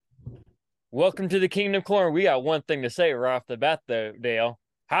Welcome to the Kingdom Corner. We got one thing to say right off the bat, though, Dale.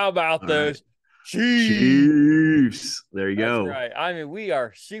 How about All right. those Chiefs? Chiefs. There you That's go. right. I mean, we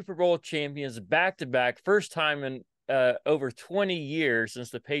are Super Bowl champions back to back. First time in over 20 years since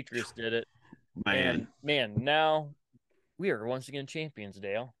the Patriots did it. And Man, man, now we are once again champions,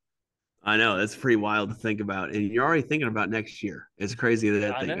 Dale. I know that's pretty wild to think about. And you're already thinking about next year. It's crazy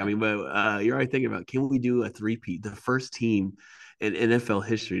that I thing. I know. mean, but you're already thinking about, can we do a three-peat, the first team in NFL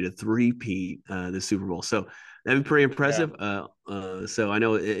history to three-peat the Super Bowl? So that'd be pretty Yeah. impressive. So I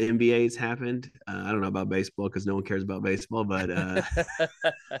know NBA's happened. I don't know about baseball because no one cares about baseball, but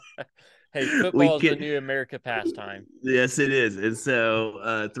Hey, we football is the can. new America pastime. Yes, it is. And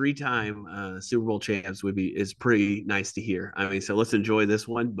so three-time Super Bowl champs would be is pretty nice to hear. I mean, so let's enjoy this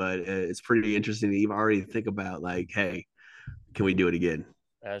one, but it's pretty interesting to even already think about like, hey, can we do it again?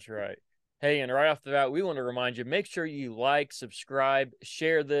 That's right. Hey, and right off the bat, we want to remind you, make sure you like, subscribe,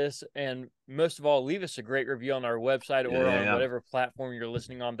 share this, and most of all, leave us a great review on our website Yeah, or yeah, on yeah. whatever platform you're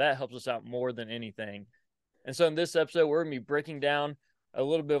listening on. That helps us out more than anything. And so in this episode, we're going to be breaking down a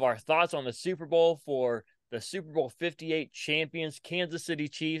little bit of our thoughts on the Super Bowl for the Super Bowl 58 champions, Kansas City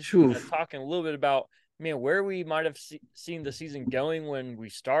Chiefs, Oof. talking a little bit about, man, where we might have seen the season going when we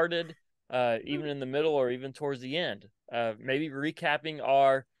started, even in the middle or even towards the end. Maybe recapping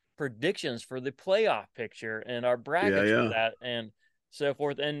our predictions for the playoff picture and our Yeah, brackets for yeah, that and so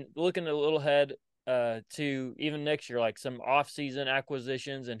forth. And looking a little ahead to even next year, like some off-season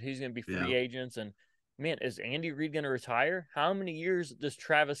acquisitions and who's going to be yeah. free agents. And man, is Andy Reid going to retire? How many years does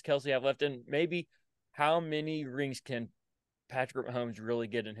Travis Kelce have left? And maybe how many rings can Patrick Mahomes really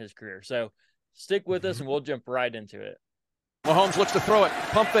get in his career? So stick with us and we'll jump right into it. Mahomes looks to throw it.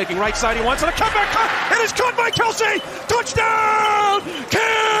 Pump faking right side. He wants it. A comeback cut. It is caught by Kelce. Touchdown!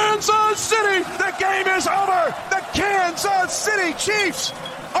 Kansas City. The game is over. The Kansas City Chiefs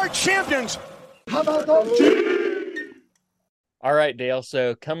are champions. How about those Chiefs? All right, Dale.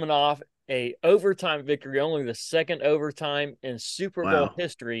 So coming off a overtime victory, only the second overtime in Super Bowl Wow.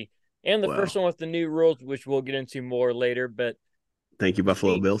 history, and the first Wow. one with the new rules, which we'll get into more later. But Thank you, the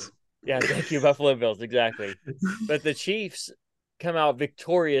Buffalo Chiefs, Bills. yeah, thank you, Buffalo Bills, exactly. But the Chiefs come out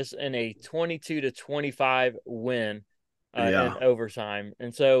victorious in a 22-25 win in Yeah. overtime.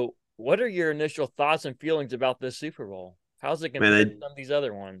 And so, what are your initial thoughts and feelings about this Super Bowl? How's it Man, compared to some of these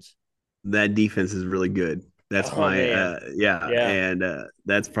other ones? that defense is really good. That's Oh my man, yeah, yeah, and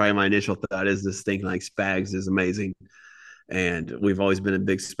that's probably my initial thought is this thing like Spags is amazing. And we've always been a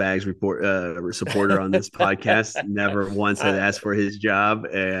big Spags supporter on this podcast. Never once had I, asked for his job,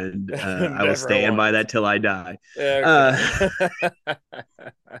 and I will never stand by once. that till I die. Okay. Uh,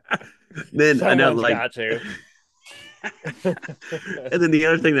 then I know, Someone's like, got to. and then the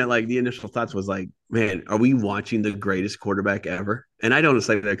other thing that like the initial thoughts was like, man, are we watching the greatest quarterback ever? And I don't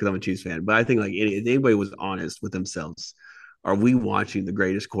say that because I'm a Chiefs fan, but I think like if anybody was honest with themselves, are we watching the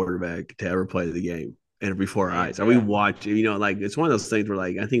greatest quarterback to ever play the game? And before our Man, eyes, are we yeah. watching? Like it's one of those things where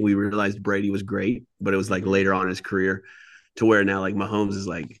like I think we realized Brady was great, but it was like Mm-hmm. later on in his career to where now like Mahomes is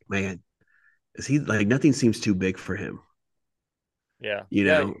like, man, is he like nothing seems too big for him? Yeah. You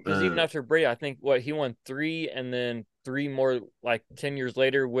Yeah. know? Because even after Brady, I think what he won three and then three more like 10 years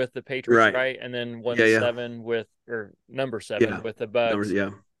later with the Patriots, Right? right? And then won Yeah, yeah, seven with, or number seven yeah. with the Numbers, Bucks. yeah,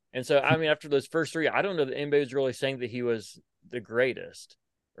 And so, I mean, after those first three, I don't know that anybody was really saying that he was the greatest,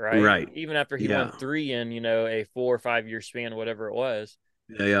 right? right, Even after he won yeah, three in, a 4 or 5 year span, whatever it was.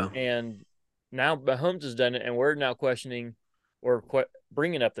 yeah, yeah. And now Mahomes has done it, and we're now questioning or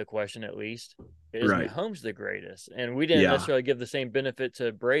bringing up the question at least, is Right. Mahomes the greatest? And we didn't Yeah. necessarily give the same benefit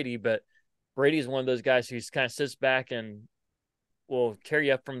to Brady, but Brady's one of those guys who kind of sits back and will tear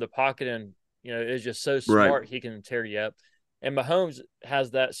you up from the pocket and, is just so Right. smart he can tear you up. And Mahomes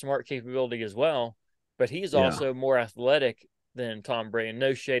has that smart capability as well, but he's Yeah. also more athletic than Tom Brady. And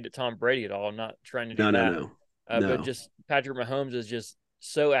no shade at Tom Brady at all. I'm not trying to do No, no, that. no. But No. just Patrick Mahomes is just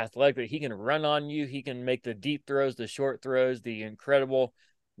so athletic that he can run on you. He can make the deep throws, the short throws, the incredible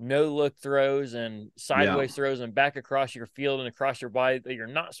no look throws and Yeah. sideways throws and back across your field and across your body that you're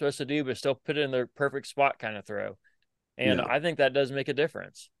not supposed to do, but still put it in the perfect spot kind of throw. And Yeah. I think that does make a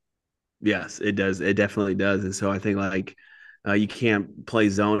difference. Yes, it does. It definitely does. And so I think like you can't play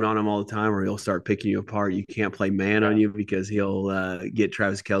zone on him all the time or he'll start picking you apart. You can't play man on Yeah. you because he'll get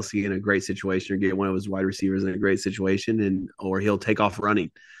Travis Kelce in a great situation or get one of his wide receivers in a great situation and or he'll take off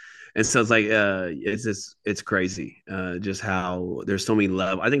running. And so it's like it's crazy just how there's so many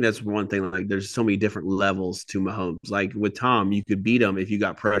levels. I think that's one thing, like there's so many different levels to Mahomes. Like with Tom, you could beat him if you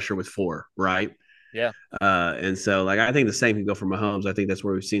got pressure with four, right? Yeah. And so like I think the same can go for Mahomes. I think that's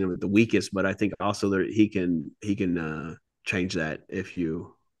where we've seen him at the weakest, but I think also that he can change that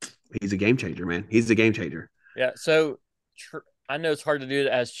he's a game changer, man. He's a game changer. Yeah. So I know it's hard to do it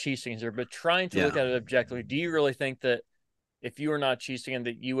as Chiefs fans here, but trying to look Yeah. at it objectively, do you really think that if you were not Chiefs fan,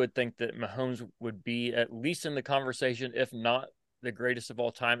 that you would think that Mahomes would be at least in the conversation, if not the greatest of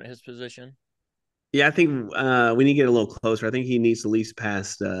all time at his position? Yeah, I think we need to get a little closer. I think he needs to at least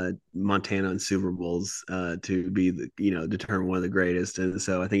pass Montana in Super Bowls to be determine one of the greatest. And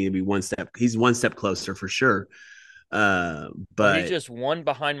so I think he'd be one step. He's one step closer for sure. Well, he's But just one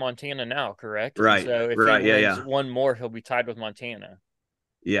behind Montana now, correct? And right, so if he right, wins one more, he'll be tied with Montana.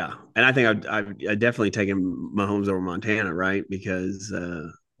 yeah. And I think I'd definitely taken Mahomes over Montana, right? Because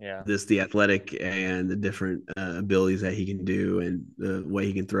Yeah. the athletic and the different abilities that he can do and the way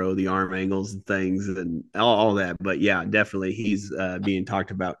he can throw, the arm angles and things and all that. But yeah, definitely he's being talked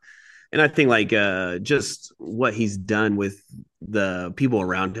about. And I think just what he's done with the people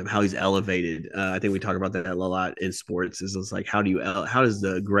around him, how he's elevated. I think we talk about that a lot in sports. Is it's like how does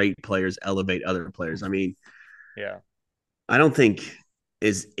the great players elevate other players? I mean, Yeah. I don't think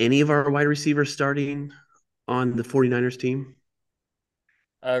is any of our wide receivers starting on the 49ers team.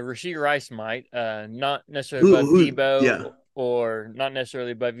 Rashid Rice might, not necessarily above Yeah, Debo or not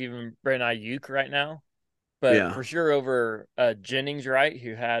necessarily above even Brandon Ayuk right now, but yeah, for sure over Jennings, right,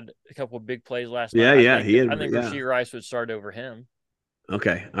 who had a couple of big plays last yeah, night. yeah. I think Rashid Rice would start over him.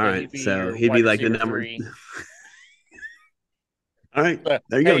 Okay, all So right. he'd be So your he'd be wide like the receiver number. 3. All right, But,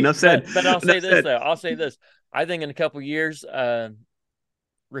 there you go. Enough said. But I'll say Enough this said. though. I'll say this. I think in a couple of years,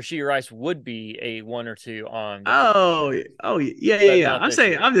 Rashid Rice would be a 1 or 2 on. Oh, yeah, But yeah. not this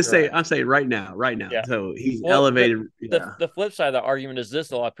year. I'm just saying. Right. I'm saying right now. Yeah. So he's Well, elevated. the flip side of that argument is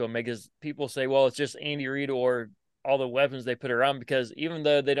this: a lot of people make is people say, well, it's just Andy Reid or all the weapons they put around, because even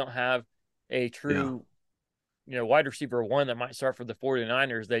though they don't have a true, wide receiver 1 that might start for the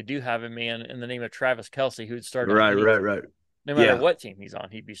 49ers, they do have a man in the name of Travis Kelce who would start on Right. no matter what team he's on,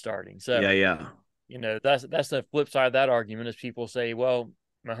 he'd be starting. So yeah. that's the flip side of that argument is people say, well,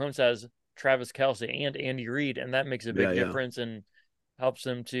 Mahomes has Travis Kelce and Andy Reid, and that makes a big difference and helps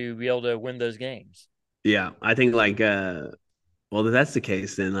them to be able to win those games. Yeah, I think well, if that's the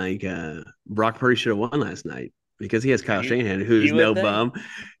case, then Brock Purdy should have won last night because he has Kyle Shanahan, who's no bum.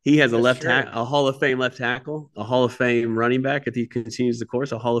 He has a Hall of Fame left tackle, a Hall of Fame running back if he continues the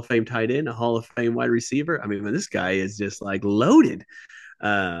course, a Hall of Fame tight end, a Hall of Fame wide receiver. I mean, this guy is just loaded.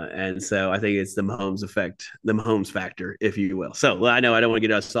 And so I think it's the Mahomes effect, the Mahomes factor, if you will. So I know I don't want to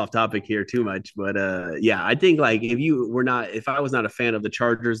get us off topic here too much, but yeah, I think if I was not a fan of the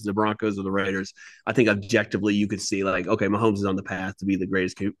Chargers, the Broncos, or the Raiders, I think objectively you could see okay, Mahomes is on the path to be the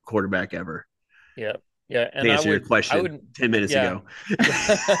greatest quarterback ever. Yeah. Yeah. And to answer your question 10 minutes ago.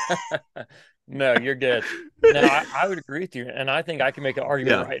 No, you're good. No, I would agree with you. And I think I can make an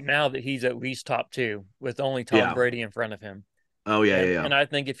argument right now that he's at least top 2 with only Tom Brady in front of him. Oh, yeah. And I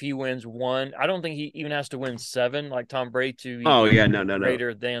think if he wins 1, I don't think he even has to win 7 like Tom Brady to be no.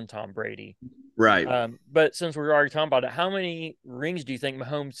 greater than Tom Brady. Right. But since we're already talking about it, how many rings do you think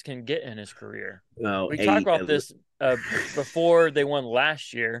Mahomes can get in his career? We talked about this before they won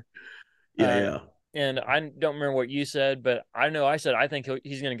last year. Yeah. And I don't remember what you said, but I know I said I think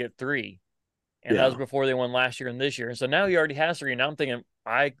he's going to get 3. And that was before they won last year and this year. And so now he already has 3. And I'm thinking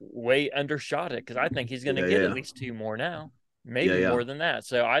I way undershot it because I think he's going to get at least 2 more now. Maybe more than that.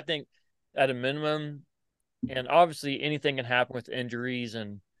 So I think at a minimum, and obviously anything can happen with injuries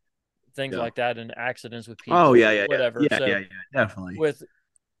and things like that and accidents with people. Oh, yeah. Whatever. Yeah, definitely.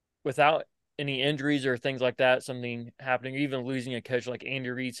 Without any injuries or things like that, something happening, even losing a coach like Andy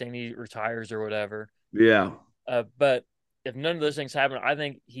Reid saying he retires or whatever. Yeah. But if none of those things happen, I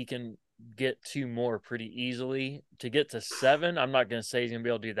think he can get 2 more pretty easily. To get to 7, I'm not going to say he's going to be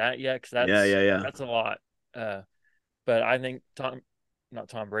able to do that yet because that's a lot. But I think not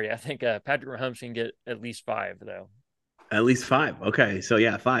Tom Brady. I think Patrick Mahomes can get at least 5, though. At least 5. Okay.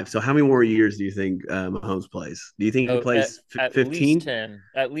 So, 5. So, how many more years do you think Mahomes plays? Do you think he plays 15? At least 10.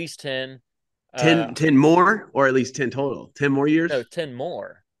 At least 10. 10 more or at least 10 total? 10 more years? No, 10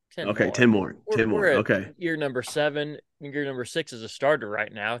 more. 10 more. Okay. Year number 7. Year number 6 is a starter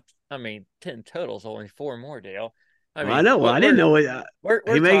right now. I mean, 10 total is only 4 more, Dale. I know. I didn't know it.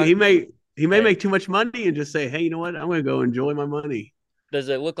 He may make too much money and just say, hey, you know what? I'm going to go enjoy my money. Does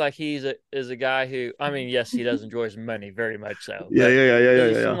it look like is a guy who, I mean, yes, he does enjoy his money very much so. Yeah.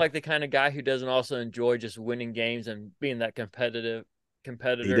 Does he seem like the kind of guy who doesn't also enjoy just winning games and being that competitor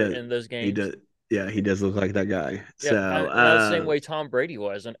in those games? He does. Yeah, he does look like that guy. Yeah, so the same way Tom Brady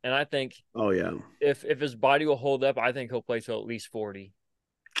was. And I think if his body will hold up, I think he'll play till at least 40.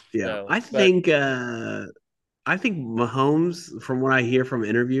 Yeah. So, I think Mahomes, from what I hear from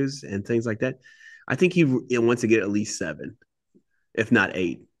interviews and things like that, I think he wants to get at least 7, if not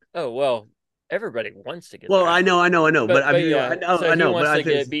 8. Oh, well, everybody wants to get Well, there. I know, but I But mean, yeah, so I he know, but wants I to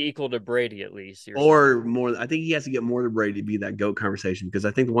think, be equal to Brady at least. You're saying. or more. I think he has to get more than Brady to be that GOAT conversation, because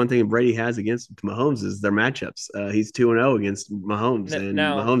I think the one thing Brady has against Mahomes is their matchups. He's 2-0 against Mahomes, and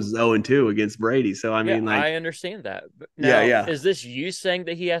Now, Mahomes is 0-2 against Brady. So I yeah, mean, like, I understand that. But yeah, now, yeah. is this you saying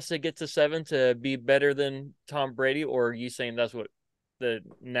that he has to get to 7 to be better than Tom Brady, or are you saying that's what the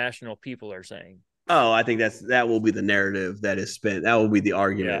national people are saying? Oh, I think that will be the narrative that is spent. That will be the Yeah.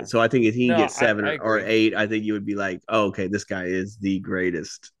 argument. So I think if he can No, get seven I or agree. 8, I think you would be like, oh, okay, this guy is the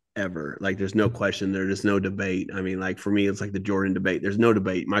greatest ever. Like, there's no question. There's no debate. I mean, like, for me, it's like the Jordan debate. There's no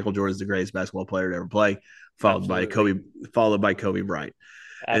debate. Michael Jordan is the greatest basketball player to ever play, Absolutely. Followed by Kobe Bryant.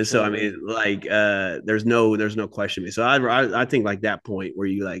 And so, I Absolutely. mean, like, there's no question. So I think like that point where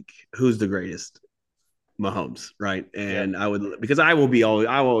you like, who's the greatest? Mahomes, right? Yep. And I would, because I will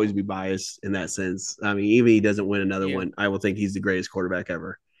always be biased in that sense. I mean, even if he doesn't win another You. one, I will think he's the greatest quarterback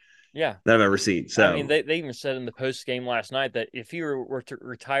ever Yeah. that I've ever seen. I mean, So they even said in the post game last night that if he were to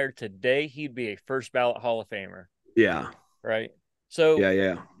retire today, he'd be a first ballot Hall of Famer. yeah, Right. So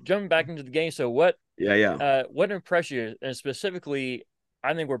yeah, jumping back into the game, so yeah, what impressed you? And specifically,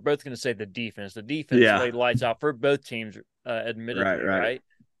 I think we're both going to say the defense. The defense yeah. played lights out for both teams, admittedly, Right. right?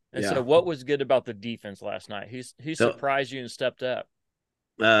 And so, Yeah. what was good about the defense last night? Who So, surprised you and stepped up?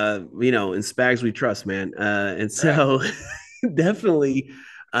 in Spags we trust, man. And Right. so definitely,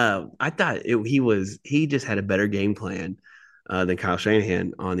 I thought he just had a better game plan than Kyle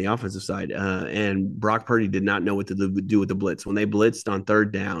Shanahan on the offensive side. And Brock Purdy did not know what to do with the blitz. When they blitzed on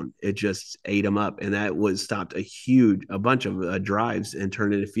third down, it just ate them up, and that was stopped a bunch of drives and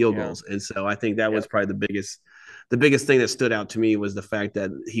turned into field Yeah. goals. And so I think that was Yep. probably the biggest thing that stood out to me was the fact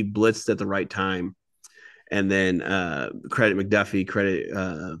that he blitzed at the right time. And then credit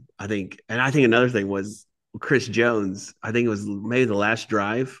McDuffie, I think another thing was Chris Jones. I think it was maybe the last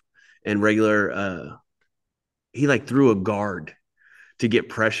drive and he like threw a guard to get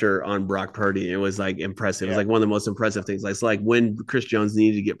pressure on Brock Purdy. It was like impressive. It was Yeah. like one of the most impressive things. Like, it's like when Chris Jones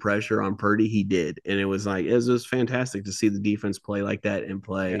needed to get pressure on Purdy, he did. And it was just fantastic to see the defense play like that and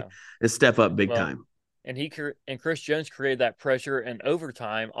play Yeah. and step up big Well, time. and Chris Jones created that pressure in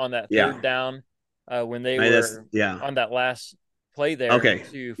overtime on that Yeah. third down when they I mean, that's were yeah. on that last play there Okay.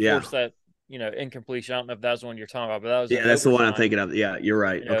 to Yeah. force that incompletion. I don't know if that's the one you're talking about, but that was in Yeah, that's the one I'm overtime. thinking of. Yeah, you're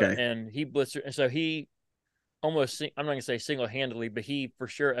right. Okay. And he blitzed, and so he almost, I'm not gonna say single handedly, but he for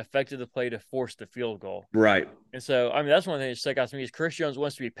sure affected the play to force the field goal. Right. And so, I mean, that's one thing that stuck out to me is Chris Jones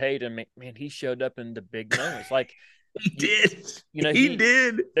wants to be paid, and man, he showed up in the big moments. Like He did. He he.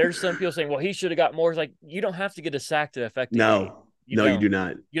 did. There's some people saying, well, he should have got more. It's like you don't have to get a sack to affect the game. No. You No, you don't. do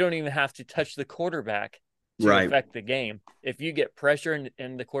not. You don't even have to touch the quarterback to Right. affect the game. If you get pressure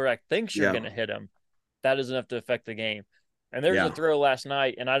and the quarterback thinks you're Yeah. going to hit him, that is enough to affect the game. And there's a Yeah. throw last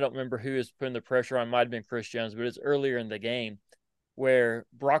night, and I don't remember who was putting the pressure on. Might have been Chris Jones, but it's earlier in the game where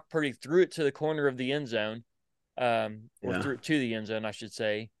Brock Purdy threw it to the corner of the end zone, or threw it to the end zone, I should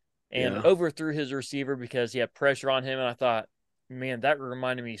say, and overthrew his receiver because he had pressure on him. And I thought, man, that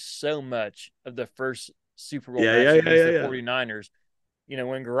reminded me so much of the first Super Bowl match against the 49ers.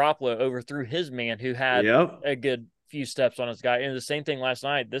 When Garoppolo overthrew his man who had a good few steps on his guy. And the same thing last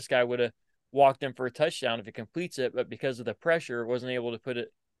night. This guy would have walked in for a touchdown if he completes it, but because of the pressure, wasn't able to put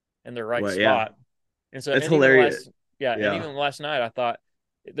it in the right spot. And so it's hilarious. And even last night, I thought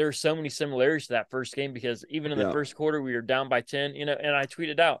there are so many similarities to that first game because even in the first quarter, we were down by 10, and I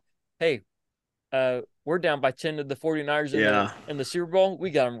tweeted out, hey, we're down by 10 to the 49ers in the Super Bowl. We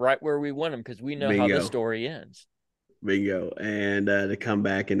got them right where we want them because we know how this story ends. Bingo. And to come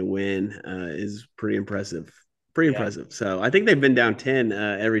back and to win is pretty impressive. Pretty impressive. So I think they've been down 10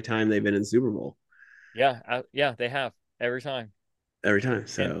 every time they've been in the Super Bowl. Yeah, they have every time. Every time.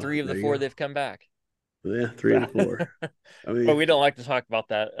 So and 3 of the 4 they've come back. Yeah, 3 of the 4. I mean, but we don't like to talk about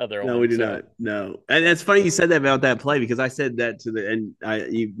that other one. No, we do not. No. And it's funny you said that about that play because I said that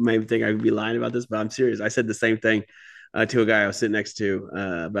you may think I would be lying about this, but I'm serious. I said the same thing to a guy I was sitting next to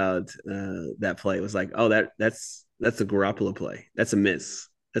about that play. It was like, oh, that's a Garoppolo play. That's a miss.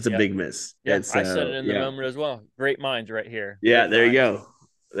 That's a big miss. Yeah, I said it in the moment as well. Great minds right here. Yeah, there you go.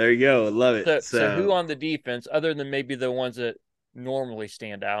 There you go. Love it. So who on the defense, other than maybe the ones that normally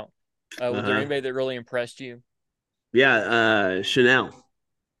stand out, was there anybody that really impressed you? Yeah, Chanel.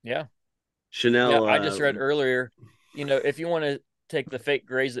 Yeah. Chanel. Yeah, I just read earlier, if you want to take the fake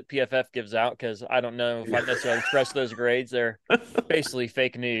grades that PFF gives out, because I don't know if I necessarily trust those grades. They're basically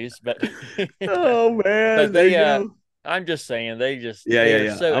fake news, but oh man, but they I'm just saying they're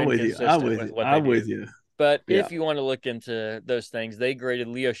so I'm with you. I'm with you. But if you want to look into those things, they graded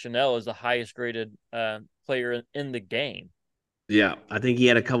Leo Chanel as the highest graded player in the game. Yeah, I think he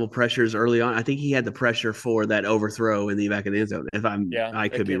had a couple pressures early on. I think he had the pressure for that overthrow in the back of the end zone. Yeah, I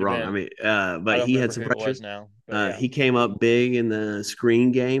it could be could have wrong. I been. mean, I but don't he had remember some who it was pressures. now, but yeah. He came up big in the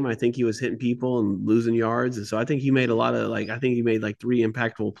screen game. I think he was hitting people and losing yards, and so I think he made a lot of I think he made like 3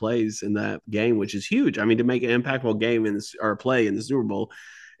 impactful plays in that game, which is huge. I mean, to make an impactful game in this or play in the Super Bowl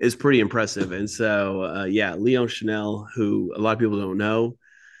is pretty impressive. And so, yeah, Leon Chanel, who a lot of people don't know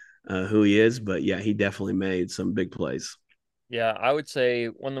who he is, but yeah, he definitely made some big plays. Yeah, I would say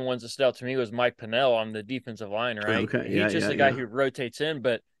one of the ones that stood out to me was Mike Pennell on the defensive line, right? Okay, yeah, He's just yeah, a guy yeah, who rotates in,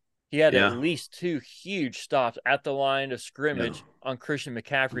 but he had at yeah, least 2 huge stops at the line of yeah, scrimmage on Christian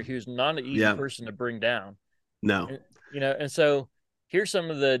McCaffrey, who's not an easy yeah. person to bring down. No, And, and so here's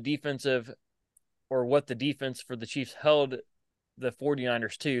some of the defensive or what the defense for the Chiefs held the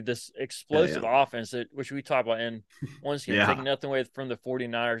 49ers to, this yeah, explosive yeah, offense that which we talk about. And once again, yeah. taking nothing away from the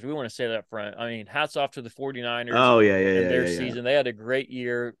 49ers, we want to say that up front. I mean, hats off to the 49ers Oh yeah, yeah, and yeah, their yeah, yeah. season. They had a great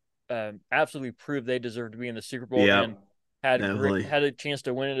year, absolutely proved they deserved to be in the Super Bowl, Yeah, and definitely. had a chance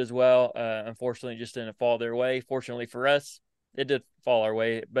to win it as well. Unfortunately, just didn't fall their way. Fortunately for us, it did fall our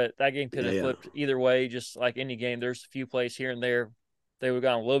way, but that game could Yeah, have yeah, flipped either way. Just like any game, there's a few plays here and there they would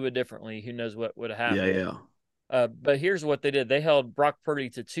have gone a little bit differently. Who knows what would have yeah, happened? yeah. But here's what they did: they held Brock Purdy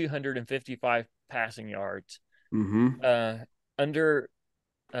to 255 passing yards, Mm-hmm. uh, under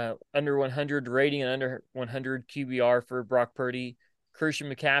under 100 rating and under 100 QBR for Brock Purdy. Christian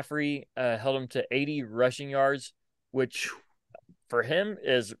McCaffrey held him to 80 rushing yards, which for him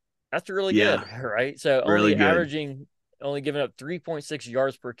is that's really good, Yeah, right? So really good. only giving up 3.6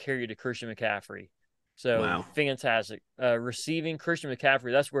 yards per carry to Christian McCaffrey. So Wow. fantastic. Receiving Christian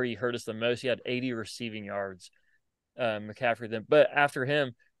McCaffrey, that's where he hurt us the most. He had 80 receiving yards. McCaffrey then, but after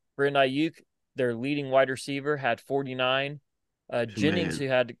him, Brandon Ayuk, their leading wide receiver, had 49. Jennings, Man,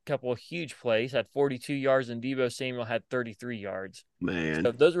 who had a couple of huge plays, had 42 yards, and Deebo Samuel had 33 yards. So man.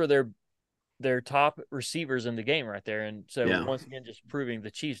 those were their top receivers in the game right there. And so Yeah. once again, just proving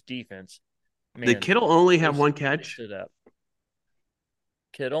the Chiefs' defense, Did man, Kittle only have they one they catch? stood up.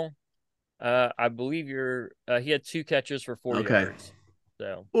 Kittle, I believe he had 2 catches for 4 Okay. yards,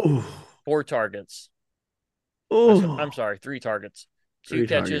 so Oh, 4 targets. I'm oh, sorry, 3 targets. Two three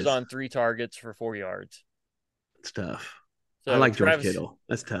catches targets. on 3 targets for 4 yards. It's tough. I So like George Travis, Kittle.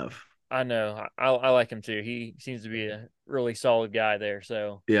 That's tough. I know I like him too. He seems to be a really solid guy there.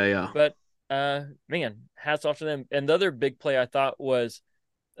 So, Yeah, yeah. but man, hats off to them. And the other big play I thought was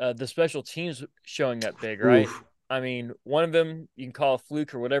the special teams showing up big, right? Oof. I mean, one of them you can call a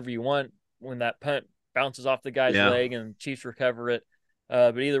fluke or whatever you want when that punt bounces off the guy's Yeah. leg and Chiefs recover it.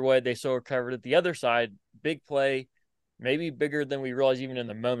 But either way, they still recovered it. The other side, big play, maybe bigger than we realized even in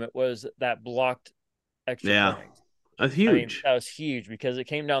the moment, was that blocked extra Yeah. point. That's I mean, huge. that was huge because it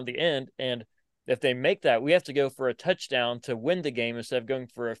came down to the end. And if they make that, we have to go for a touchdown to win the game instead of going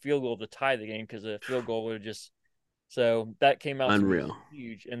for a field goal to tie the game because a field goal would have just. So that came out to be Unreal.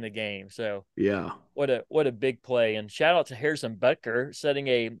 huge in the game. So Yeah. what a big play. And shout out to Harrison Butker setting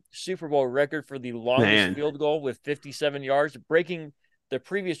a Super Bowl record for the longest Man. field goal with 57 yards, breaking the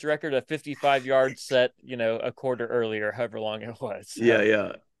previous record of 55 yards set, a quarter earlier, however long it was. Yeah, So,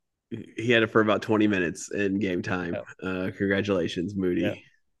 yeah. He had it for about 20 minutes in game time. yeah, Congratulations, yeah. Moody.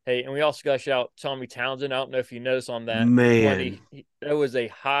 Hey, and we also got to shout out Tommy Townsend. I don't know if you noticed on that one. Man. That was a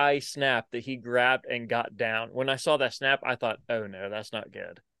high snap that he grabbed and got down. When I saw that snap, I thought, oh no, that's not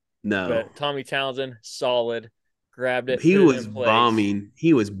good. No. But Tommy Townsend, solid, grabbed it, He put it was in place. bombing.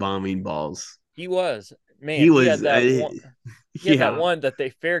 He was bombing balls. He was, He man. He had was that one. He had that yeah. one that they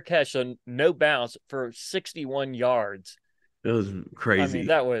fair catch on no bounce for 61 yards. It was I mean, crazy.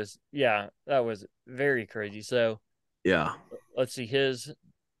 that was very crazy. So Yeah. let's see, his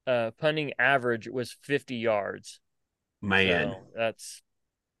punting average was 50 yards. Man. So that's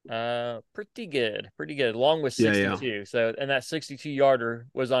pretty good, along with Yeah, yeah. 62. So, and that 62 yarder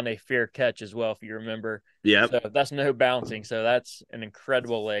was on a fair catch as well, if you remember. Yep. So that's no bouncing. So that's an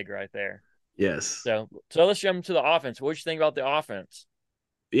incredible leg right there. Yes. So let's jump to the offense. What did you think about the offense?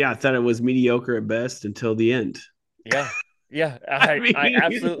 Yeah, I thought it was mediocre at best until the end. Yeah. Yeah. I I mean,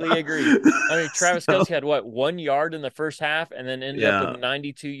 absolutely agree. I mean, Travis so, Kelce had what, 1 yard in the first half and then ended up with yeah,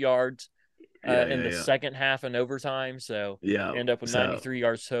 92 yards yeah, in yeah, the yeah, second half and overtime. So yeah. end up with So 93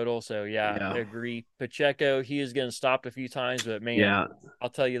 yards total. So yeah, I yeah, agree. Pacheco, he is getting stopped a few times, but man, yeah, I'll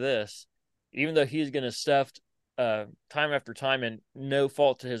tell you this, even though he's getting stuffed time after time and no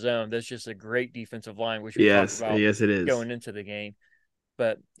fault to his own, that's just a great defensive line, which we talked yes, about yes, it is. going into the game.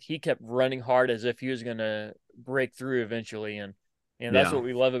 But he kept running hard as if he was going to break through eventually. And that's Yeah. what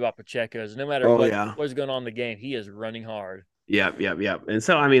we love about Pacheco is no matter Oh what yeah, was going on in the game, he is running hard. Yep. And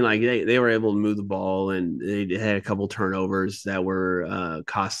so, I mean, like they were able to move the ball and they had a couple turnovers that were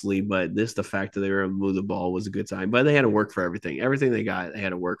costly, but the fact that they were able to move the ball was a good sign. But they had to work for everything. Everything they got, they had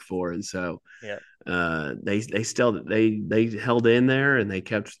to work for. And so Yeah. they held in there and they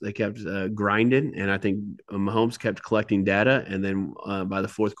kept grinding. And I think Mahomes kept collecting data. And then by the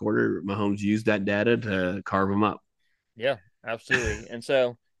fourth quarter, Mahomes used that data to carve them up. Yeah, absolutely. And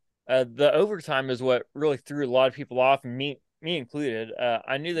so the overtime is what really threw a lot of people off, me included.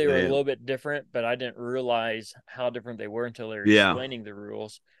 I knew they were a Yeah. little bit different, but I didn't realize how different they were until they were Yeah. explaining the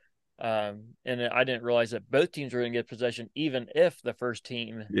rules. And I didn't realize that both teams were going to get possession, even if the first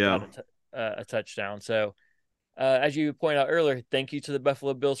team got a touchdown. So, as you pointed out earlier, thank you to the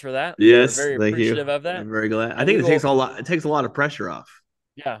Buffalo Bills for that. We are Yes. very Thank you. appreciative of that. I'm very glad. I And think we it takes will, a lot. It takes a lot of pressure off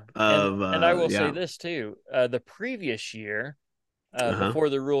yeah. of, And I will say yeah. this too: the previous year, Uh-huh. before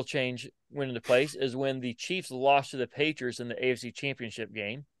the rule change went into place, is when the Chiefs lost to the Patriots in the AFC Championship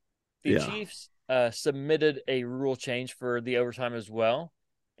game. The Yeah. Chiefs submitted a rule change for the overtime as well,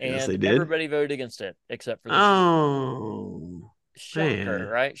 Yes, and they did. everybody voted against it except for the Chiefs. Oh, Shocker, man.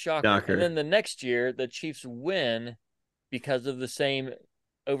 right? Shocker. And Shocker. then the next year, the Chiefs win because of the same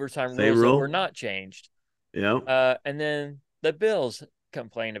overtime Same rules that were rule. not changed. Yep. And then the Bills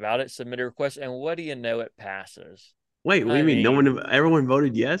complained about it, submitted a request, and what do you know? It passes. Wait, what do I you mean? mean, Everyone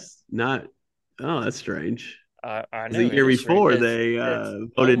voted yes? Not, oh, that's strange. I The know it year is strange. before they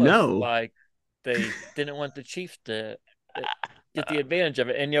It's voted almost no. like they didn't want the Chiefs to uh, get the advantage of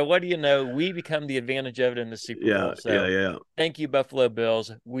it. And what do you know? We become the advantage of it in the Super Yeah, Bowl. So yeah. thank you, Buffalo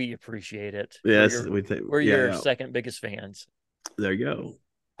Bills. We appreciate it. Yes, we think, We're yeah, your yeah. second biggest fans. There you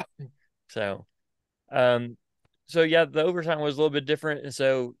go. So um so yeah, the overtime was a little bit different. And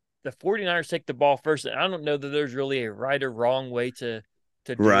so the 49ers take the ball first. And I don't know that there's really a right or wrong way to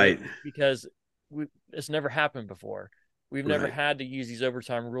do it Right, because it's never happened before. We've never right. had to use these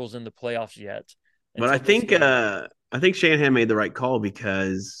overtime rules in the playoffs yet But until this game. I think Shanahan made the right call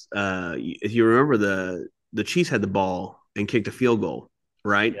because if you remember the Chiefs had the ball and kicked a field goal,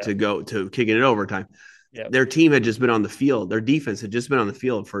 right? Yeah. To go to kicking it overtime. Yep. Their team had just been on the field. Their defense had just been on the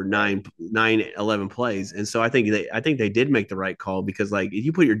field for Right. 11 plays. And so I think they did make the right call because like if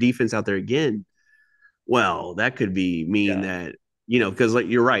you put your defense out there again, well, that could be mean Yeah. that, because like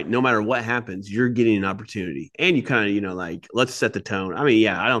you're right, no matter what happens, you're getting an opportunity. And you kind of, like let's set the tone. I mean,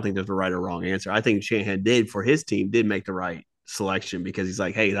 yeah, I don't think there's a right or wrong answer. I think Shanahan did for his team did make the right selection because he's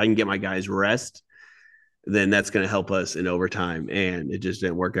like, hey, I can get my guys rest, then that's going to help us in overtime. And it just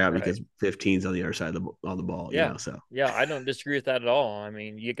didn't work out Right. because 15's on the other side of the ball, Yeah. so Yeah. I don't disagree with that at all. I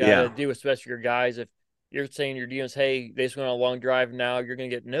mean, you got to yeah, do what's best for your guys. If you're saying your defense, hey, they just went on a long drive, now you're going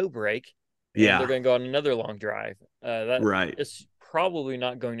to get no break and they're yeah, going to go on another long drive. That right, it's probably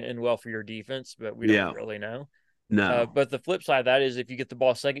not going to end well for your defense, but we don't yeah, really know. no, But the flip side of that is if you get the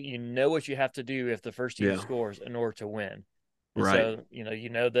ball second, you know what you have to do if the first team yeah, scores in order to win. And right, so, you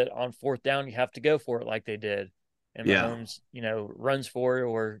know that on fourth down, you have to go for it like they did. And yeah. Mahomes, runs for it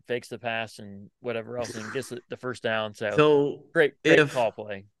or fakes the pass and whatever else and gets the first down. So So great if call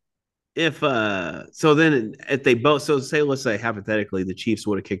play. so then if they both, so say let's say hypothetically the Chiefs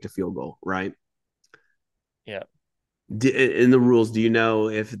would have kicked a field goal, right? Yeah. In the rules, do you know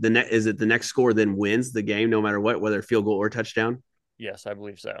if is it the next score then wins the game no matter what, whether field goal or touchdown? Yes, I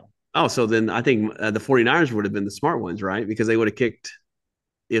believe so. Oh, so then I think the 49ers would have been the smart ones, right? Because they would have kicked,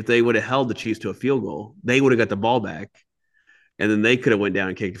 if they would have held the Chiefs to a field goal, they would have got the ball back, and then they could have went down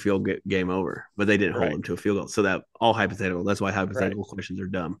and kicked a game over, but they didn't hold Right. them to a field goal. So that all hypothetical. That's why Right. hypothetical questions are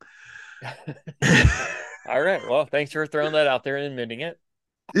dumb. All right. Well, thanks for throwing that out there and admitting it.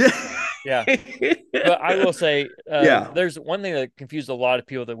 Yeah. Yeah. But I will say, Yeah. there's one thing that confused a lot of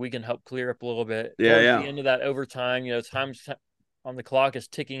people that we can help clear up a little bit. Yeah, Towards yeah. the end of that overtime, time on the clock is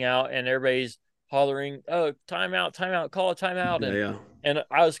ticking out, and everybody's hollering, "Oh, timeout, call a timeout!" Yeah, yeah. And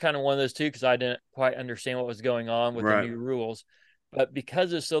I was kind of one of those too because I didn't quite understand what was going on with the Right. new rules. But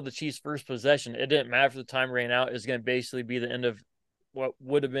because it's still the Chiefs' first possession, it didn't matter if the time ran out. It's going to basically be the end of what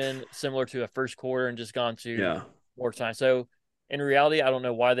would have been similar to a first quarter and just gone to Yeah. more time. So in reality, I don't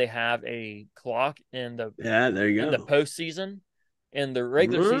know why they have a clock in the Yeah, there you go. postseason. In the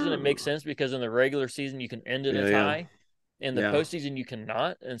regular season, it makes Oh. sense because in the regular season you can end in Yeah, a yeah. tie. In the Yeah. postseason, you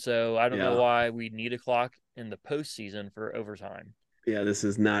cannot, and so I don't know Yeah. why we need a clock in the postseason for overtime. Yeah, this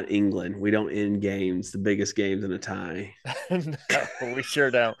is not England. We don't end games, the biggest games in a tie. No, we sure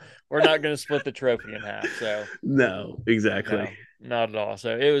don't. We're not going to split the trophy in half. So No, exactly. no, not at all.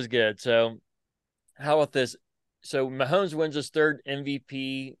 So it was good. So how about this? So Mahomes wins his third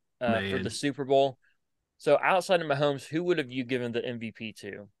MVP for the Man. Super Bowl. So outside of Mahomes, who would have you given the MVP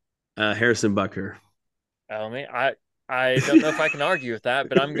to? Harrison Bucker. I mean, I don't know if I can argue with that,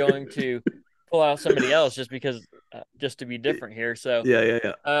 but I'm going to pull out somebody else just because, just to be different here. So,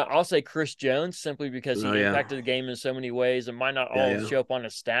 Yeah. I'll say Chris Jones simply because Oh he yeah. impacted the game in so many ways. It might not all Yeah. show up on a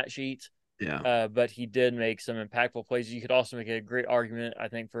stat sheet, Yeah. but he did make some impactful plays. You could also make a great argument, I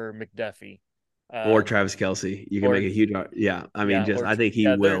think, for McDuffie. Or Travis Kelce. You can Or make a huge yeah. I mean, yeah, just or I think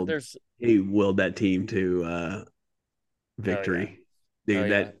yeah, there's he willed that team to oh yeah, victory. oh Dude, yeah.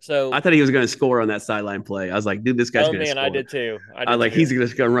 that So, I thought he was gonna score on that sideline play. I was like, dude, this guy's oh gonna man, I score. did too. I I was did like, he's too.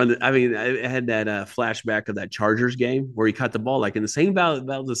 just gonna run. I mean, I had that flashback of that Chargers game where he caught the ball like in the same about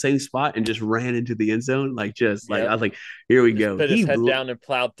the same spot and just ran into the end zone. Like just like I Yep. was like, here we Just go. put his head down and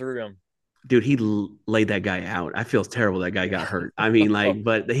plowed through him. Dude, laid that guy out. I feel terrible that guy got Yeah. hurt. I mean, like,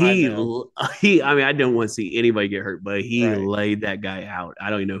 but I know. he. I mean, I don't want to see anybody get hurt, but he Right. laid that guy out. I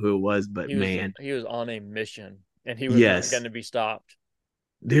don't even know who it was, but man, He was on a mission and he was not going yes, to be stopped.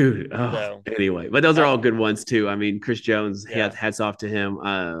 dude. Oh, So, anyway, but those are all good ones too. I mean, Chris Jones, yeah. hats off to him.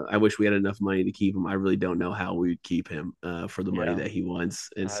 I wish we had enough money to keep him. I really don't know how we would keep him for the money Yeah. that he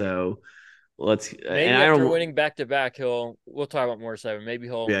wants, and I, so let's. maybe And I after don't. winning back to back, we'll talk about more so. Maybe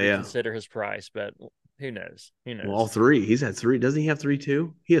he'll Yeah. reconsider his price, but who knows? Who Well, all knows? three. He's had three. Doesn't he have three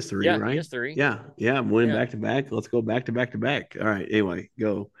too? He has three, Yeah, he right? has three. Yeah. I'm winning Yeah. back to back. Let's go back to back to back. All right. Anyway,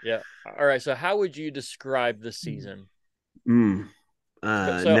 go. Yeah. All right. So, how would you describe the season? Mm. So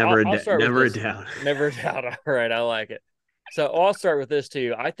I'll start with Never a this. doubt. Never a doubt. All right, I like it. So I'll start with this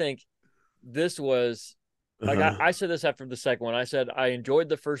too. I think this was like I said this after the second one. I said I enjoyed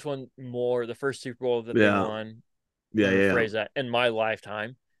the first one more, the first Super Bowl that they won. Let me rephrase that, in my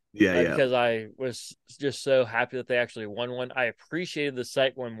lifetime. Yeah. Because I was just so happy that they actually won one. I appreciated the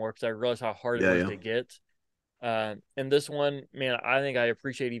second one more because I realized how hard it was to get. And this one, man, I think I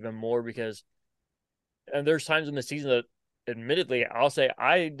appreciate even more because and there's times in the season that admittedly, I'll say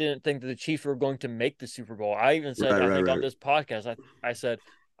I didn't think that the Chiefs were going to make the Super Bowl. I even said, on this podcast, I said,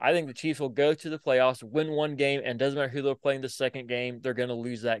 I think the Chiefs will go to the playoffs, win one game, and doesn't matter who they're playing the second game, they're going to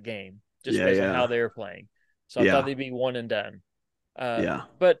lose that game just based on how they were playing. So I thought they'd be one and done.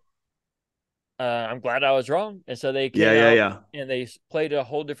 But I'm glad I was wrong. And so they came out and they played at a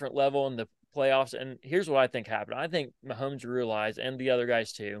whole different level in the playoffs. And here's what I think happened. I think Mahomes realized, and the other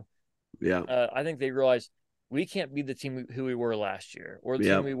guys too. I think they realized we can't be the team who we were last year or the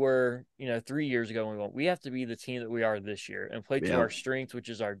team we were, 3 years ago when we won. We have to be the team that we are this year and play to our strengths, which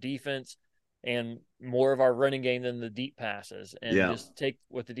is our defense and more of our running game than the deep passes, and just take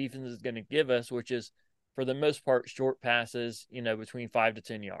what the defense is going to give us, which is for the most part short passes, between 5 to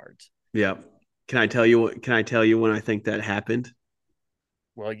 10 yards. Yeah. Can I tell you when I think that happened?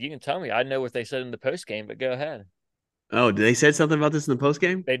 Well, you can tell me. I know what they said in the post game, but go ahead. Oh, did they say something about this in the post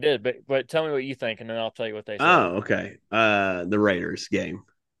game? They did, but tell me what you think, and then I'll tell you what they said. Oh, okay. The Raiders game.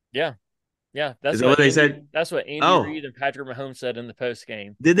 Yeah. That's what they said. That's what Andy Reid and Patrick Mahomes said in the post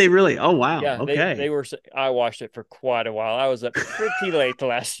game. Did they really? Oh, wow. Yeah, okay. They were. I watched it for quite a while. I was up pretty late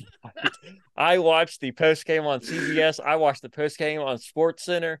last night. I watched the post game on CBS. I watched the post game on Sports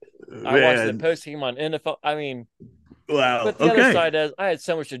Center. I watched the post game on NFL. I mean. Wow. But the other side is I had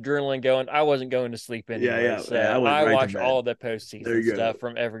so much adrenaline going. I wasn't going to sleep anyway. So I watched all the postseason stuff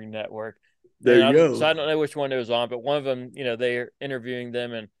from every network. There you go. So I don't know which one it was on, but one of them, they're interviewing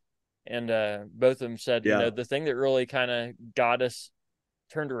them and both of them said, the thing that really kind of got us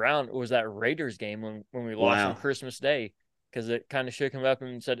turned around was that Raiders game when we lost on Christmas Day, because it kind of shook them up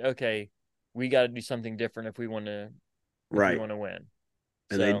and said, okay, we got to do something different if we want to win.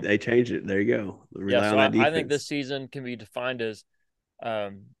 And they changed it. There you go. I think this season can be defined as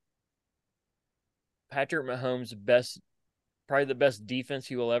Patrick Mahomes' probably the best defense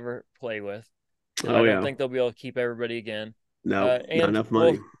he will ever play with. I don't think they'll be able to keep everybody again. No, not enough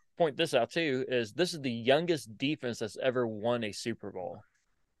money. We'll point this out too, is this is the youngest defense that's ever won a Super Bowl.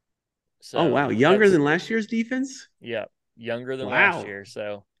 So younger than last year's defense? Yeah, younger than last year.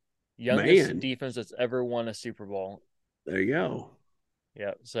 So youngest defense that's ever won a Super Bowl. There you go.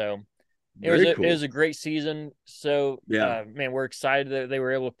 Yeah, so it was a great season. So, man, we're excited that they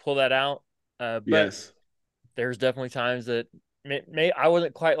were able to pull that out. But there's definitely times that I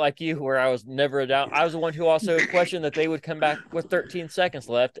wasn't quite like you, where I was never a doubt. I was the one who also questioned that they would come back with 13 seconds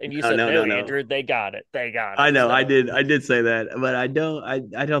left, and you said, "No, Andrew, they got it. They got it." I know, so. I did say that, but I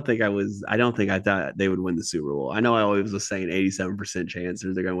don't think I thought they would win the Super Bowl. I know I always was saying 87% chance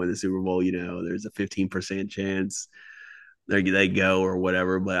they're going to win the Super Bowl. There's a 15% chance they go or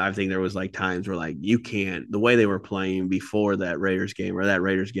whatever, but I think there was like times where you can't, the way they were playing before that Raiders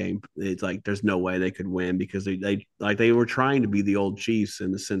game, it's like there's no way they could win because they like they were trying to be the old Chiefs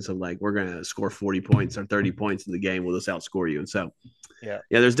in the sense of like we're gonna score 40 points or 30 points in the game, we'll just outscore you. And so yeah,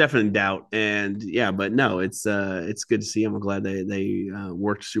 there's definitely doubt, and but no, it's good to see. I'm glad they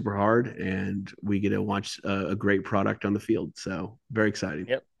worked super hard, and we get to watch a great product on the field. So very exciting.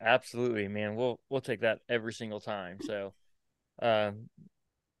 Yep, absolutely, man. We'll take that every single time. So,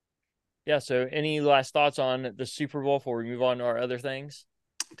 yeah. So, any last thoughts on the Super Bowl before we move on to our other things?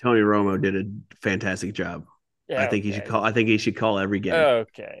 Tony Romo did a fantastic job. Yeah, I think he should call. I think he should call every game.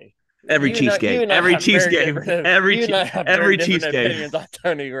 Okay. Every Chiefs game. Every Chiefs game. Every Chiefs game. Opinions on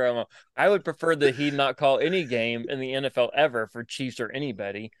Tony Romo. I would prefer that he not call any game in the NFL ever for Chiefs or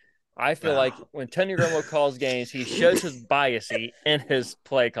anybody. I feel like when Tony Romo calls games, he shows his bias in his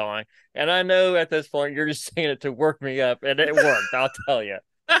play calling. And I know at this point you're just saying it to work me up, and it worked. I'll tell you,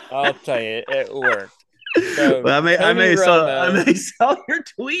 it worked. So, well, I may saw your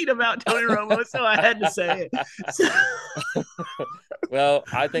tweet about Tony Romo, so I had to say it. Well,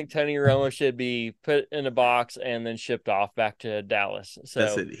 I think Tony Romo should be put in a box and then shipped off back to Dallas. So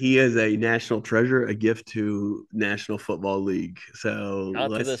that's it. He is a national treasure, a gift to National Football League. So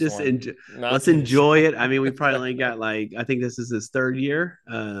let's just enjoy it. I mean, we probably only got I think this is his third year.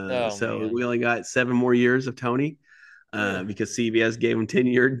 We only got 7 more years of Tony. Because CBS gave him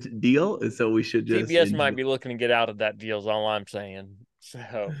 10-year deal, and so we should just CBS might be looking to get out of that deal is all I'm saying.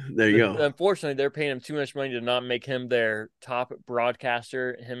 So there you go. Unfortunately, they're paying him too much money to not make him their top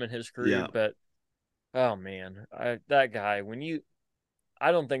broadcaster, him and his crew. Yeah. But oh man, that guy,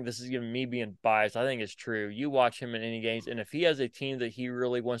 I don't think this is even me being biased. I think it's true. You watch him in any games, and if he has a team that he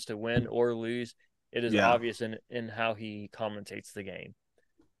really wants to win or lose, it is obvious in how he commentates the game.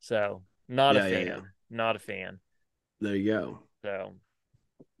 So not a fan. Not a fan. There you go. So,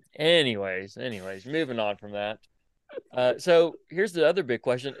 anyways, moving on from that. So here's the other big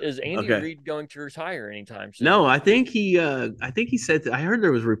question: is Andy Reid going to retire anytime soon? No, I think he said I heard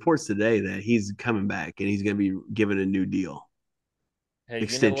there was reports today that he's coming back and he's going to be given a new deal. Hey,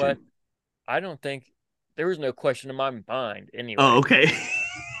 extension. You know what? I don't think there was no question in my mind anyway. Oh, okay.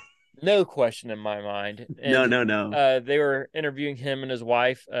 No question in my mind. And, no. They were interviewing him and his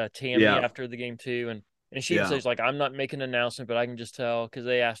wife, Tammy, after the game too, and she says, like, I'm not making an announcement, but I can just tell, because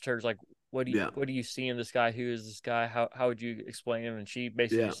they asked her, like, what do you see in this guy? Who is this guy? How would you explain him? And she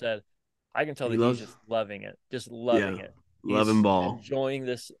basically said, I can tell that he's just loving it. Just loving it. He's loving ball. Enjoying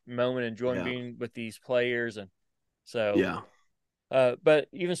this moment, enjoying being with these players. And so, but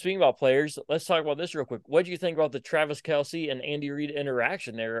even speaking about players, let's talk about this real quick. What do you think about the Travis Kelce and Andy Reid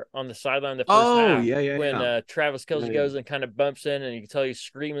interaction there on the sideline the first half? When Travis Kelce goes and kind of bumps in, and you can tell he's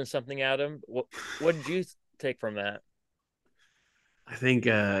screaming something at him. What did you take from that? I think,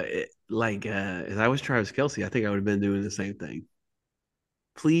 if I was Travis Kelce, I think I would have been doing the same thing.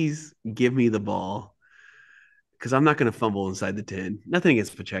 Please give me the ball, because I'm not going to fumble inside the 10. Nothing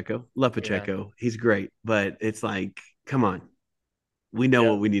against Pacheco. Love Pacheco. He's great. But it's like, come on. We know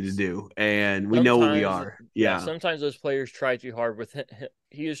what we need to do, and we know what we are. Yeah. Sometimes those players try too hard with him.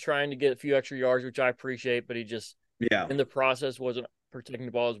 He was trying to get a few extra yards, which I appreciate, but he just in the process wasn't protecting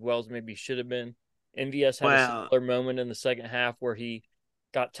the ball as well as maybe he should have been. MVS had a similar moment in the second half where he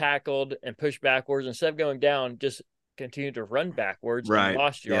got tackled and pushed backwards. Instead of going down, just continued to run backwards and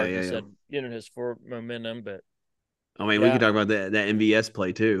lost yards instead of his forward momentum. But we could talk about that MVS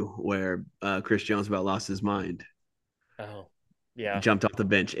play too, where Chris Jones about lost his mind. Oh. Yeah, jumped off the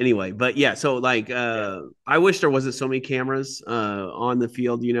bench anyway. But so I wish there wasn't so many cameras on the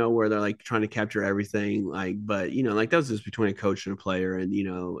field, where they're like trying to capture everything. But that was just between a coach and a player. And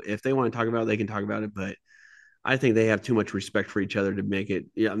if they want to talk about it, they can talk about it. But I think they have too much respect for each other to make it.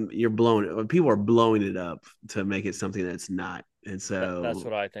 People are blowing it up to make it something that's not. And so that's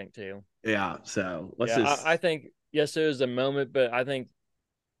what I think too. Yeah. So I think it was a moment, but I think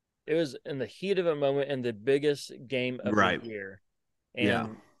it was in the heat of a moment in the biggest game of the year.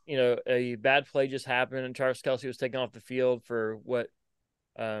 And, a bad play just happened, and Travis Kelce was taken off the field for what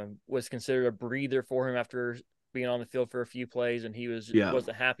was considered a breather for him after being on the field for a few plays, and he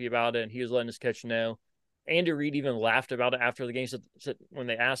wasn't happy about it, and he was letting his coach know. Andy Reid even laughed about it after the game. Said when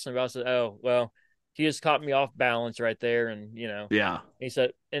they asked him about it, said, "Oh, well, he just caught me off balance right there," and he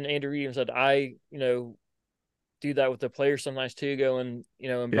said, and Andy Reid even said, "I do that with the players sometimes too, go and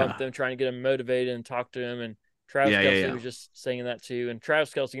bump them, trying to get them motivated and talk to them." And Travis Kelce was just saying that too. And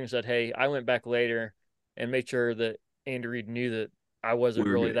Travis Kelce even said, "Hey, I went back later and made sure that Andy Reid knew that I wasn't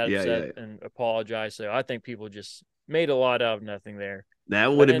really that upset and apologized." So I think people just made a lot out of nothing there.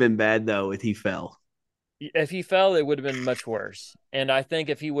 That would have been bad though if he fell. If he fell, it would have been much worse. And I think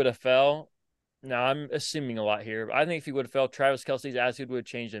if he would have fell, now I'm assuming a lot here, but I think if he would have fell, Travis Kelce's attitude would have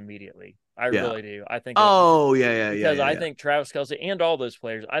changed immediately. I Yeah. really do. I think. Oh, yeah. Because I Yeah. think Travis Kelce and all those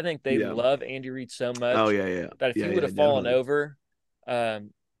players, I think they Yeah. love Andy Reid so much Oh, yeah. that if Yeah, he would have fallen definitely. over,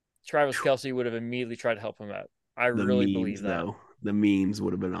 Travis Kelce would have immediately tried to help him out. I The really memes, believe that. though. The memes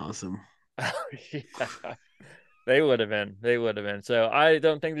would have been awesome. Yeah, they would have been. They would have been. So I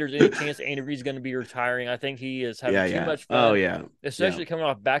don't think there's any chance Andy Reid's going to be retiring. I think he is having too much Oh, fun, yeah. especially coming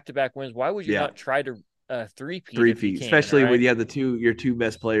off back-to-back wins. Why would you not try to three-peat if you can? Especially right? when you have your two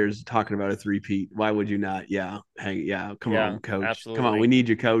best players talking about a three-peat. Why would you not? Yeah. Hey, come on, coach. Absolutely. Come on, we need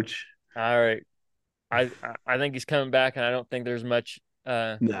you, coach. All right. I think he's coming back, and I don't think there's much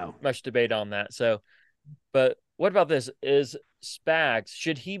debate on that. So, but what about this? Is Spags,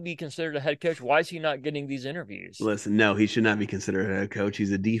 should he be considered a head coach? Why is he not getting these interviews? Listen, no, he should not be considered a head coach.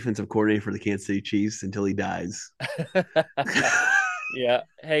 He's a defensive coordinator for the Kansas City Chiefs until he dies. Yeah.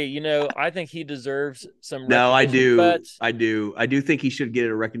 Hey, I think he deserves some No, I do. But I do think he should get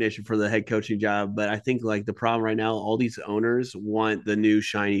a recognition for the head coaching job. But I think like the problem right now, all these owners want the new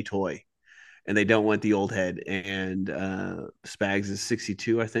shiny toy. And they don't want the old head. And Spags is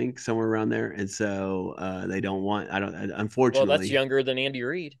 62, I think, somewhere around there. And so they don't want. Unfortunately. Well, that's younger than Andy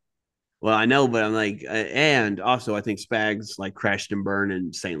Reid. Well, I know, but I'm like, and also I think Spags like crashed and burned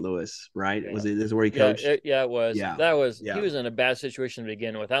in St. Louis, right? Yeah. Was it? This is where he coached? It was. Yeah, that was. Yeah. He was in a bad situation to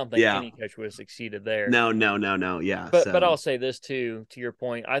begin with. I don't think any coach would have succeeded there. No. Yeah, but I'll say this too. To your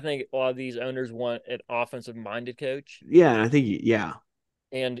point, I think a lot of these owners want an offensive-minded coach. Yeah, I think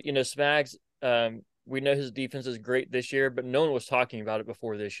And Spags. We know his defense is great this year, but no one was talking about it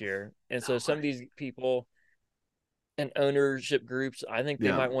before this year. And so some of these people and ownership groups, I think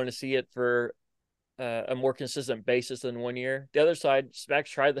they might want to see it for a more consistent basis than 1 year. The other side, Spags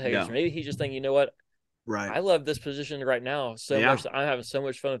tried the head coach. Maybe he's just thinking, you know what? Right. I love this position right now so much that I'm having so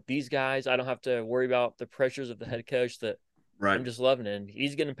much fun with these guys. I don't have to worry about the pressures of the head coach that I'm just loving it. And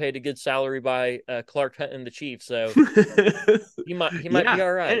he's getting paid a good salary by Clark Hunt and the Chiefs. So he might be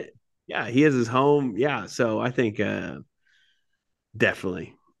all right. Yeah, he has his home. Yeah, so I think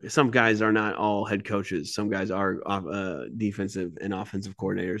definitely some guys are not all head coaches. Some guys are defensive and offensive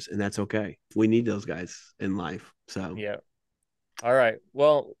coordinators, and that's okay. We need those guys in life. So yeah. All right.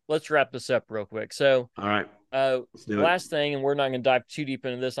 Well, let's wrap this up real quick. So all right. Last thing, and we're not going to dive too deep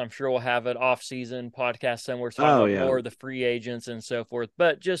into this. I'm sure we'll have an off-season podcast somewhere talking about more of the free agents and so forth.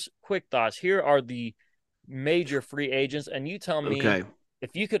 But just quick thoughts. Here are the major free agents, and you tell me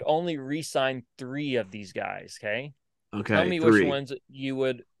if you could only re-sign 3 of these guys, okay? Tell me 3. Which ones you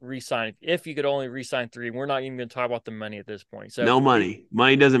would re-sign. If you could only re-sign 3, we're not even going to talk about the money at this point. So no money.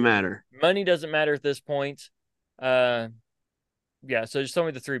 Money doesn't matter. Money doesn't matter at this point. Yeah, so just tell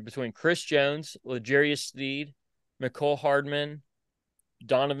me the 3 between Chris Jones, L'Jarius Sneed, McCole Hardman,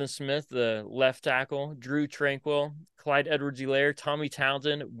 Donovan Smith, the left tackle, Drew Tranquill, Clyde Edwards-Helaire, Tommy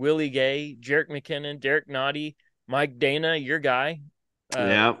Townsend, Willie Gay, Jerick McKinnon, Derek Nottie, Mike Dana, your guy,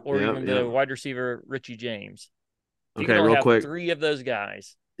 even the wide receiver Richie James. Okay, real quick. 3 of those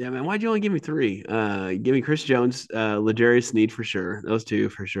guys. Yeah, man. Why'd you only give me 3? Give me Chris Jones, L'Jarius Sneed for sure. Those 2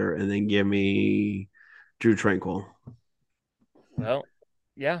 for sure. And then give me Drew Tranquill. Well,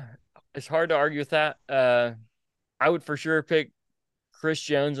 yeah, it's hard to argue with that. I would for sure pick Chris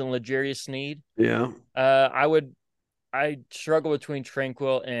Jones and L'Jarius Sneed. Yeah. I struggle between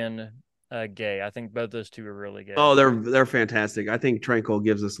Tranquill and Gay. I think both those 2 are really good. Oh, they're fantastic. I think Tranquill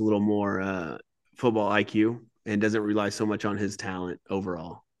gives us a little more football IQ and doesn't rely so much on his talent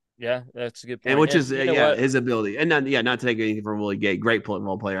overall. Yeah, that's a good point. And which is his ability. And not to take anything from Willie Gay, great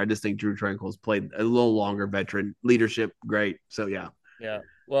football player. I just think Drew Tranquill's played a little longer, veteran leadership, great. So yeah. Yeah.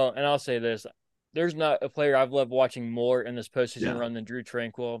 Well, and I'll say this. There's not a player I've loved watching more in this postseason run than Drew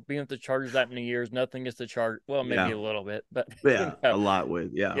Tranquill. Being with the Chargers that many years, nothing gets the Chargers. Well, maybe a little bit, but a lot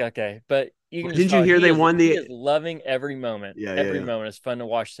with Yeah, okay. But you can didn't you hear they won the? He is loving every moment. Every moment. It's fun to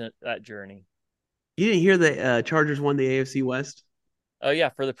watch that journey. You didn't hear the Chargers won the AFC West? Oh yeah,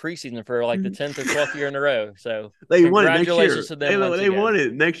 for the preseason for like the 10th or 12th year in a row. So they won it next year. To them they won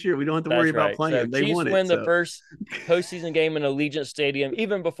it next year. We don't have to worry about playing. So they Chiefs won it. Win the first postseason game in Allegiant Stadium,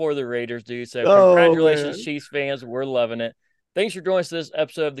 even before the Raiders do. So congratulations, Chiefs fans. We're loving it. Thanks for joining us for this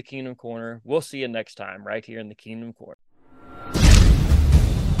episode of the Kingdom Corner. We'll see you next time right here in the Kingdom Corner.